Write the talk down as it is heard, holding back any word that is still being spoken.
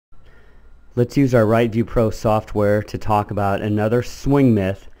Let's use our RightView Pro software to talk about another swing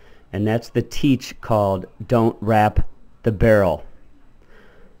myth, and that's the teach called don't wrap the barrel.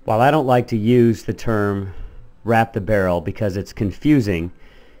 While I don't like to use the term wrap the barrel because it's confusing,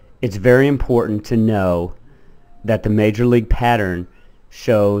 it's very important to know that the Major League pattern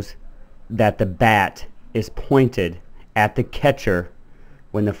shows that the bat is pointed at the catcher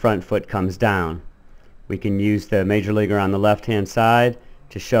when the front foot comes down. We can use the Major Leaguer on the left hand side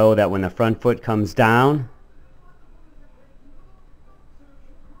to show that when the front foot comes down,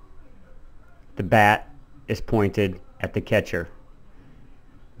 the bat is pointed at the catcher.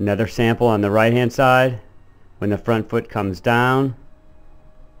 Another sample on the right hand side, when the front foot comes down,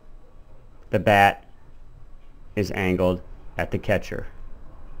 the bat is angled at the catcher.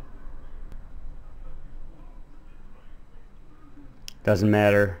 Doesn't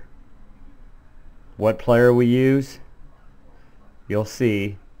matter what player we use, you'll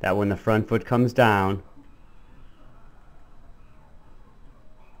see that when the front foot comes down,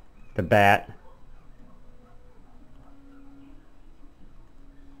 the bat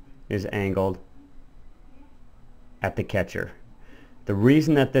is angled at the catcher. The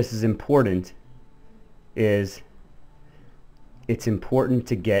reason that this is important is it's important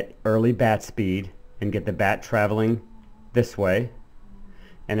to get early bat speed and get the bat traveling this way,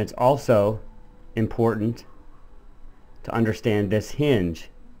 and it's also important to understand this hinge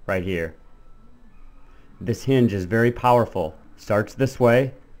right here. This hinge is very powerful. Starts this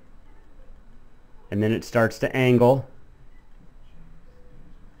way, and then it starts to angle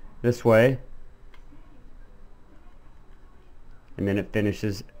this way, and then it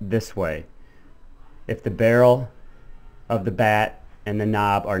finishes this way. If the barrel of the bat and the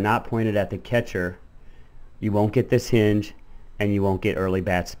knob are not pointed at the catcher, you won't get this hinge and you won't get early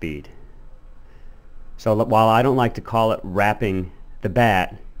bat speed. So while I don't like to call it wrapping the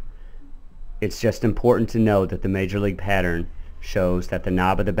bat, it's just important to know that the Major League pattern shows that the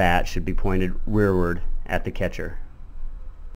knob of the bat should be pointed rearward at the catcher.